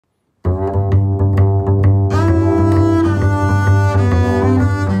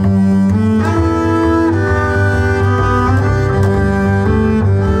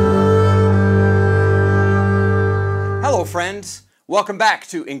Welcome back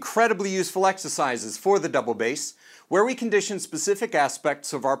to incredibly useful exercises for the double bass, where we condition specific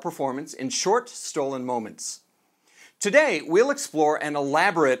aspects of our performance in short, stolen moments. Today, we'll explore an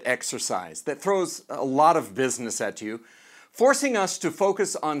elaborate exercise that throws a lot of business at you, forcing us to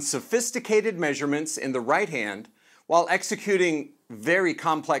focus on sophisticated measurements in the right hand while executing very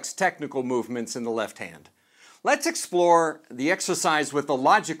complex technical movements in the left hand. Let's explore the exercise with the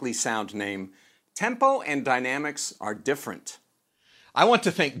logically sound name, Tempo and Dynamics Are Different. I want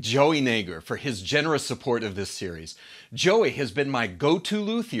to thank Joey Nager for his generous support of this series. Joey has been my go-to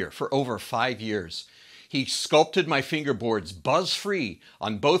luthier for over 5 years. He sculpted my fingerboards buzz-free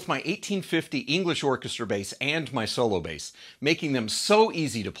on both my 1850 English orchestra bass and my solo bass, making them so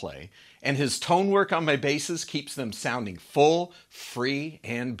easy to play, and his tone work on my basses keeps them sounding full, free,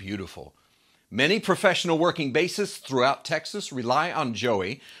 and beautiful. Many professional working bassists throughout Texas rely on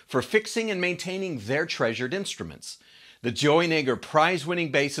Joey for fixing and maintaining their treasured instruments. The Joey Nager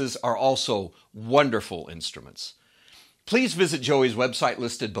prize-winning basses are also wonderful instruments. Please visit Joey's website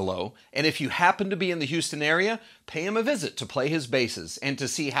listed below, and if you happen to be in the Houston area, pay him a visit to play his basses and to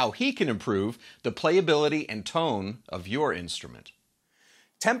see how he can improve the playability and tone of your instrument.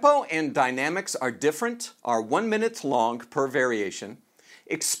 Tempo and dynamics are different, are 1 minute long per variation.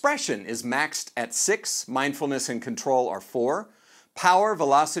 Expression is maxed at 6, mindfulness and control are 4, power,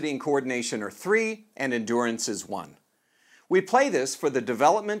 velocity, and coordination are 3, and endurance is 1. We play this for the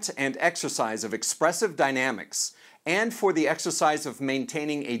development and exercise of expressive dynamics and for the exercise of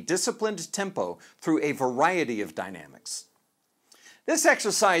maintaining a disciplined tempo through a variety of dynamics. This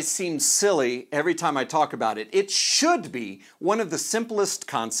exercise seems silly every time I talk about it. It should be one of the simplest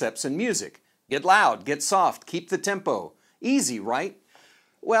concepts in music. Get loud, get soft, keep the tempo. Easy, right?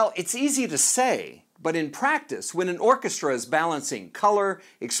 Well, it's easy to say, but in practice, when an orchestra is balancing color,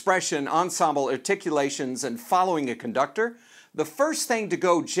 expression, ensemble, articulations, and following a conductor, the first thing to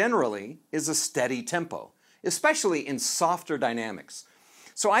go generally is a steady tempo, especially in softer dynamics.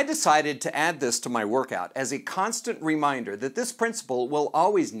 So I decided to add this to my workout as a constant reminder that this principle will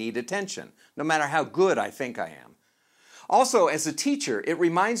always need attention, no matter how good I think I am. Also, as a teacher, it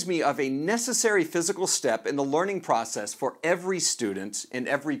reminds me of a necessary physical step in the learning process for every student in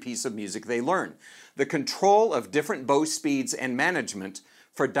every piece of music they learn: the control of different bow speeds and management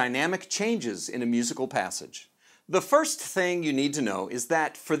for dynamic changes in a musical passage. The first thing you need to know is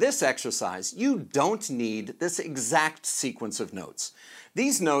that for this exercise, you don't need this exact sequence of notes.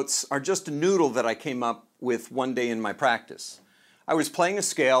 These notes are just a noodle that I came up with one day in my practice. I was playing a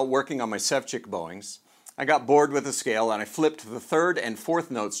scale, working on my Sevchik bowings. I got bored with the scale and I flipped the 3rd and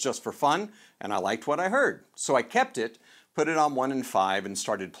 4th notes just for fun, and I liked what I heard. So I kept it, put it on 1 and 5, and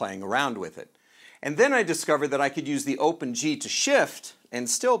started playing around with it. And then I discovered that I could use the open G to shift and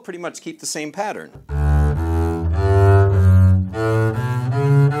still pretty much keep the same pattern.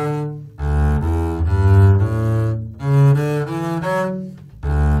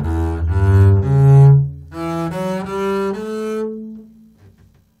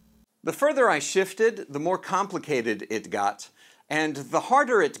 The further I shifted, the more complicated it got, and the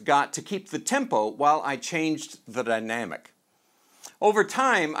harder it got to keep the tempo while I changed the dynamic. Over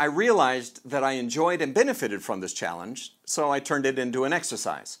time, I realized that I enjoyed and benefited from this challenge, so I turned it into an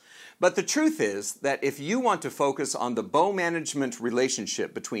exercise. But the truth is that if you want to focus on the bow management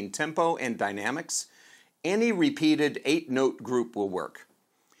relationship between tempo and dynamics, any repeated 8-note group will work.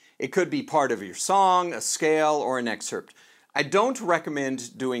 It could be part of your song, a scale, or an excerpt. I don't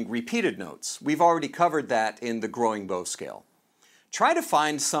recommend doing repeated notes. We've already covered that in the growing bow scale. Try to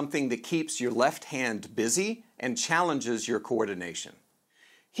find something that keeps your left hand busy and challenges your coordination.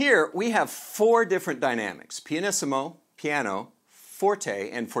 Here we have 4 different dynamics: pianissimo, piano, forte,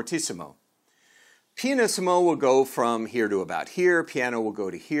 and fortissimo. Pianissimo will go from here to about here, piano will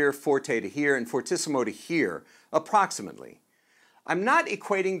go to here, forte to here, and fortissimo to here, approximately. I'm not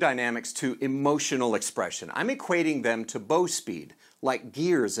equating dynamics to emotional expression. I'm equating them to bow speed, like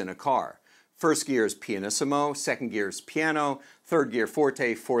gears in a car. First gear is pianissimo, second gear is piano, third gear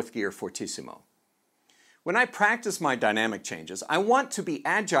forte, fourth gear fortissimo. When I practice my dynamic changes, I want to be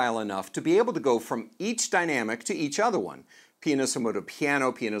agile enough to be able to go from each dynamic to each other one. Pianissimo to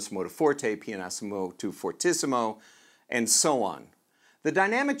piano, pianissimo to forte, pianissimo to fortissimo, and so on. The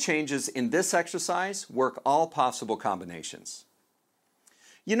dynamic changes in this exercise work all possible combinations.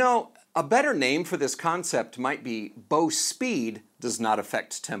 You know, a better name for this concept might be bow speed does not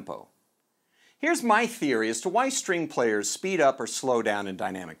affect tempo. Here's my theory as to why string players speed up or slow down in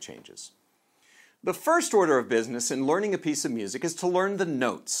dynamic changes. The first order of business in learning a piece of music is to learn the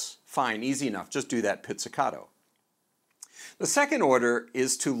notes. Fine, easy enough, just do that pizzicato. The second order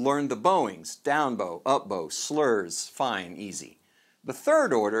is to learn the bowings, down bow, up bow, slurs, fine, easy. The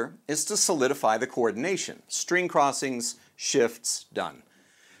third order is to solidify the coordination. String crossings, shifts, done.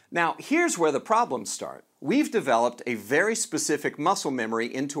 Now, here's where the problems start. We've developed a very specific muscle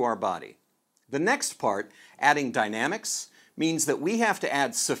memory into our body. The next part, adding dynamics, means that we have to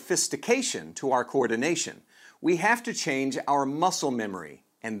add sophistication to our coordination. We have to change our muscle memory,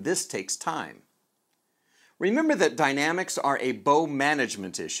 and this takes time. Remember that dynamics are a bow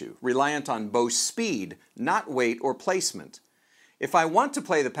management issue, reliant on bow speed, not weight or placement. If I want to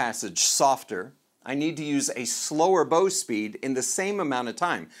play the passage softer, I need to use a slower bow speed in the same amount of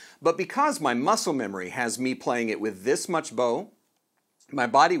time. But because my muscle memory has me playing it with this much bow, my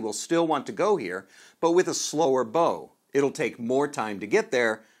body will still want to go here, but with a slower bow. It'll take more time to get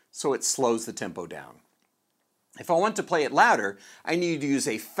there, so it slows the tempo down. If I want to play it louder, I need to use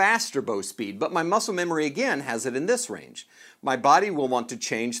a faster bow speed, but my muscle memory again has it in this range. My body will want to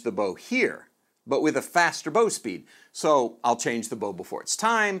change the bow here, but with a faster bow speed. So I'll change the bow before it's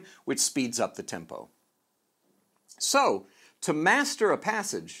time, which speeds up the tempo. So, to master a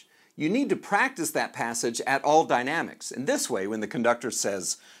passage, you need to practice that passage at all dynamics. In this way, when the conductor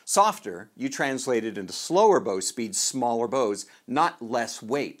says softer, you translate it into slower bow speed, smaller bows, not less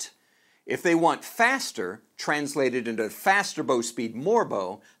weight. If they want faster, translate it into faster bow speed, more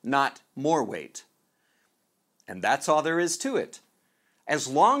bow, not more weight. And that's all there is to it. As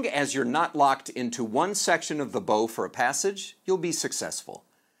long as you're not locked into one section of the bow for a passage, you'll be successful.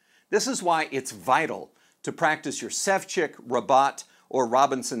 This is why it's vital to practice your Sevchik, Rabbath, or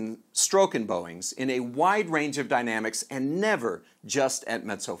Robertson STROKIN bowings in a wide range of dynamics and never just at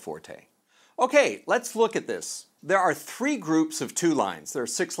mezzo forte. Okay, let's look at this. There are 3 groups of 2 lines. There are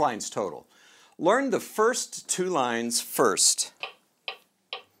 6 lines total. Learn the first 2 lines first.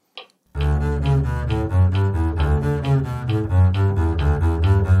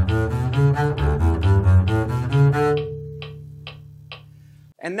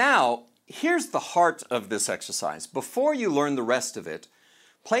 And now, here's the heart of this exercise. Before you learn the rest of it,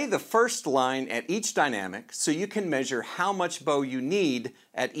 play the first line at each dynamic so you can measure how much bow you need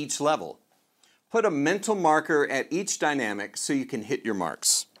at each level. Put a mental marker at each dynamic so you can hit your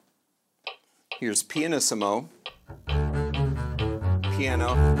marks. Here's pianissimo,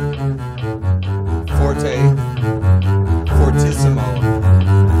 piano, forte, fortissimo.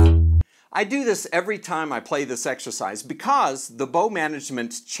 I do this every time I play this exercise because the bow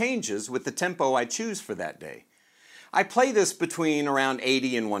management changes with the tempo I choose for that day. I play this between around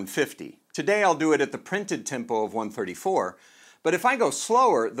 80 and 150. Today I'll do it at the printed tempo of 134, but if I go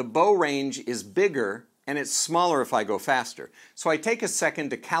slower, the bow range is bigger and it's smaller if I go faster. So I take a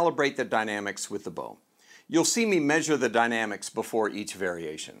second to calibrate the dynamics with the bow. You'll see me measure the dynamics before each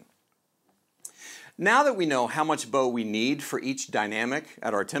variation. Now that we know how much bow we need for each dynamic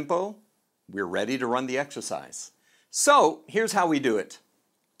at our tempo, we're ready to run the exercise. So here's how we do it.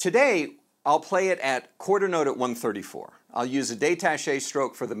 Today, I'll play it at quarter note at 134. I'll use a détaché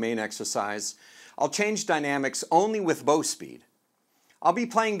stroke for the main exercise. I'll change dynamics only with bow speed. I'll be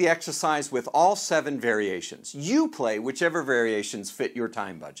playing the exercise with all 7 variations. You play whichever variations fit your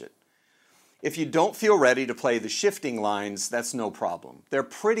time budget. If you don't feel ready to play the shifting lines, that's no problem. They're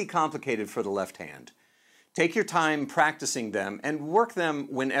pretty complicated for the left hand. Take your time practicing them and work them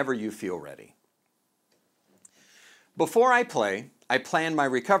whenever you feel ready. Before I play, I plan my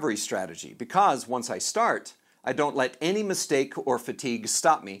recovery strategy because once I start, I don't let any mistake or fatigue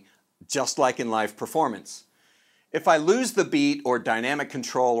stop me, just like in live performance. If I lose the beat or dynamic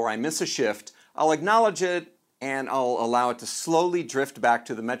control or I miss a shift, I'll acknowledge it and I'll allow it to slowly drift back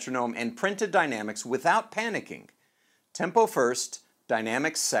to the metronome and printed dynamics without panicking. Tempo first,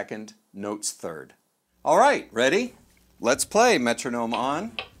 dynamics second, notes third. All right, ready? Let's play. Metronome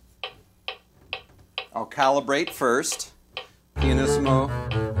on. I'll calibrate first. Pianissimo,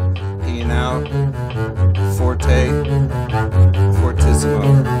 piano, forte, fortissimo.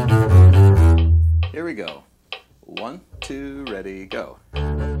 Here we go. 1, 2, ready, go.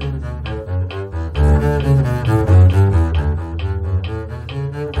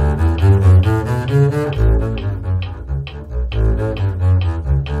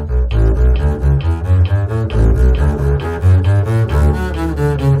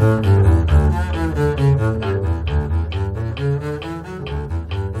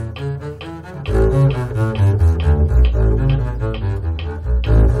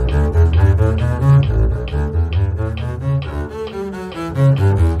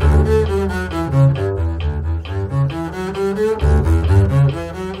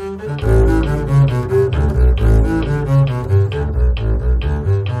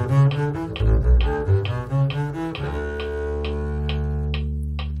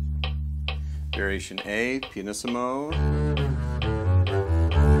 Variation A, pianissimo.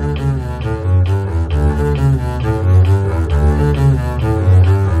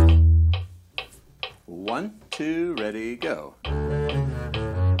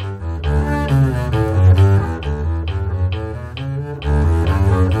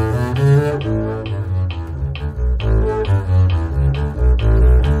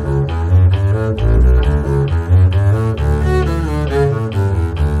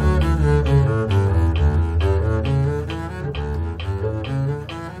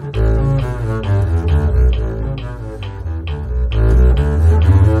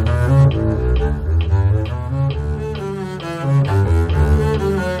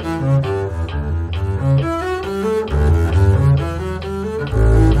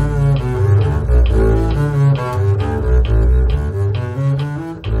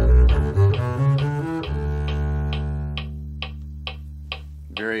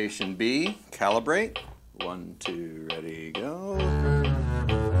 Variation B, calibrate. 1, 2, ready, go.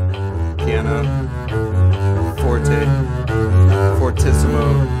 Piano, forte,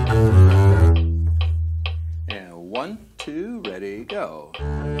 fortissimo. And 1, 2, ready, go.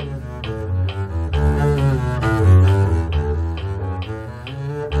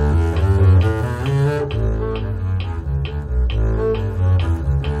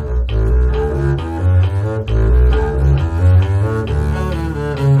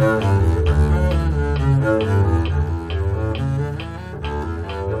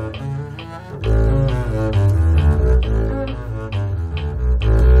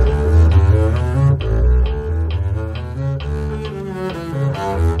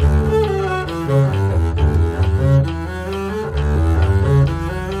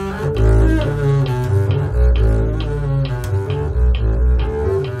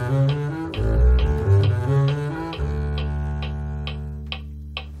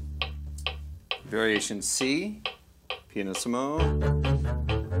 Variation C, pianissimo,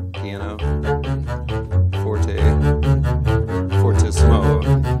 piano, forte, fortissimo.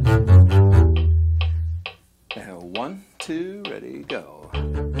 And 1, 2, ready, go.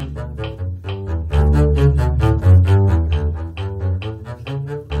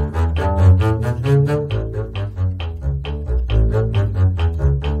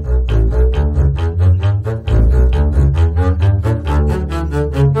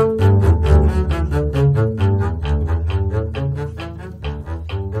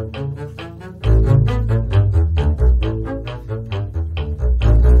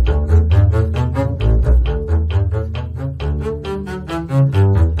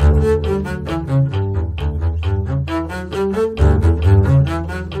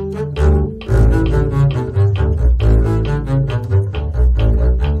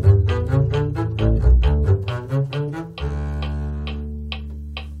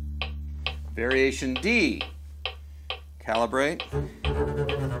 Variation D, calibrate.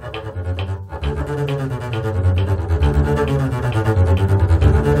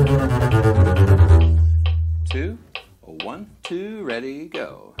 Two, 1, 2, ready,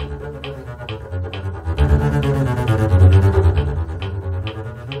 go.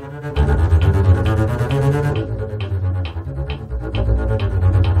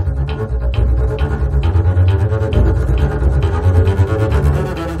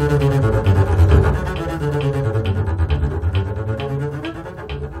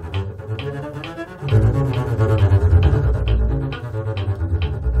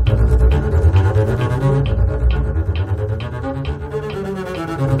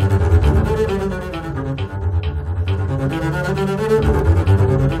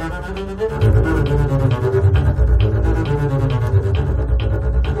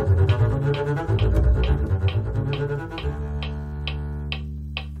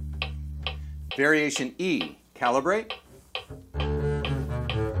 Variation E, calibrate.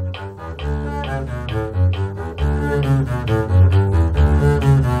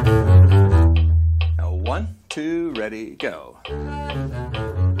 Now 1, 2, ready, go.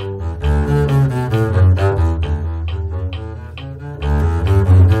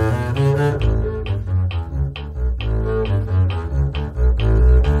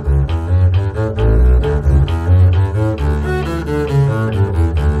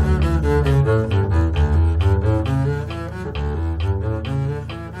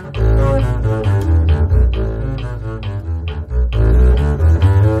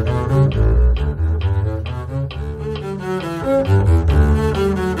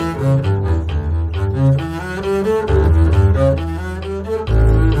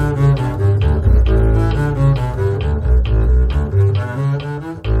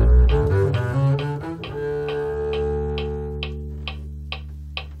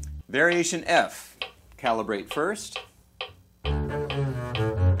 Variation F, calibrate first.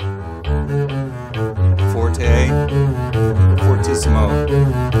 Forte, fortissimo.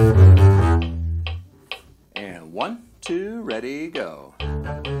 And 1, 2, ready, go.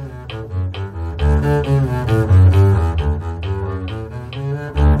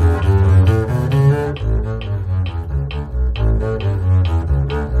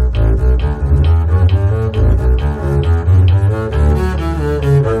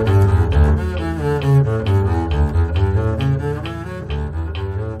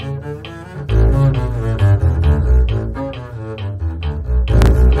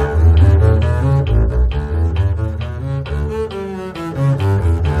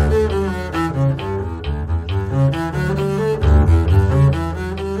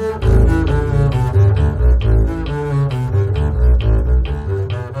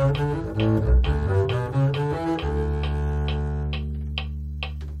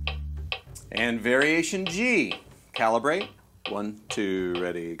 station G. Calibrate. 1, 2,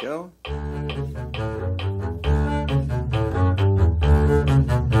 ready, go.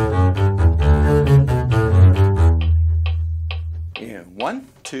 Yeah, 1,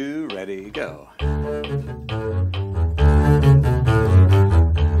 2, ready, go.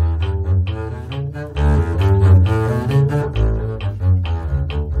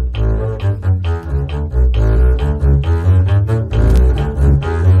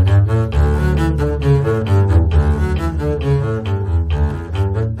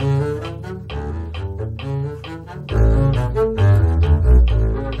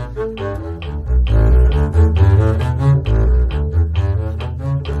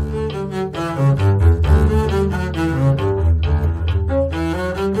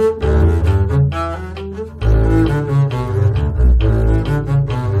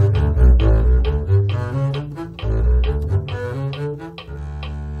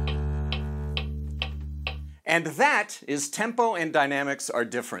 And that is tempo and dynamics are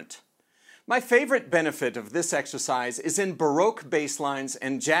different. My favorite benefit of this exercise is in Baroque bass lines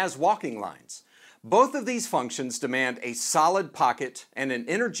and jazz walking lines. Both of these functions demand a solid pocket and an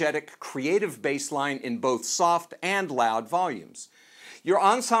energetic, creative bass line in both soft and loud volumes. Your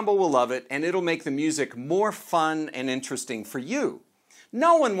ensemble will love it, and it'll make the music more fun and interesting for you.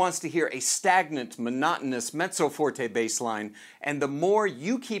 No one wants to hear a stagnant, monotonous mezzo forte bass line, and the more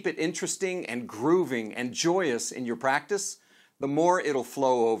you keep it interesting and grooving and joyous in your practice, the more it'll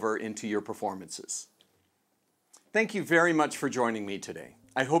flow over into your performances. Thank you very much for joining me today.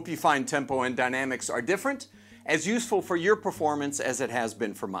 I hope you find tempo and dynamics are different, as useful for your performance as it has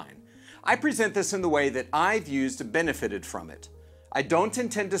been for mine. I present this in the way that I've used and benefited from it. I don't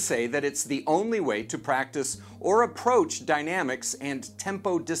intend to say that it's the only way to practice or approach dynamics and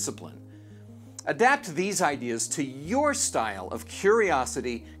tempo discipline. Adapt these ideas to your style of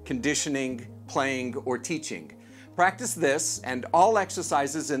curiosity, conditioning, playing, or teaching. Practice this and all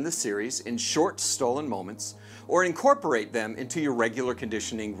exercises in the series in short, stolen moments, or incorporate them into your regular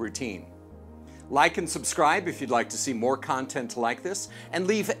conditioning routine. Like and subscribe if you'd like to see more content like this, and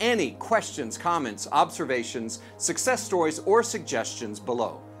leave any questions, comments, observations, success stories, or suggestions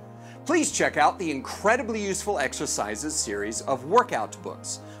below. Please check out the incredibly useful exercises series of workout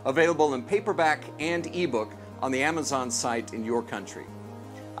books, available in paperback and ebook on the Amazon site in your country.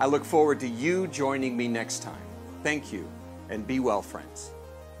 I look forward to you joining me next time. Thank you, and be well, friends.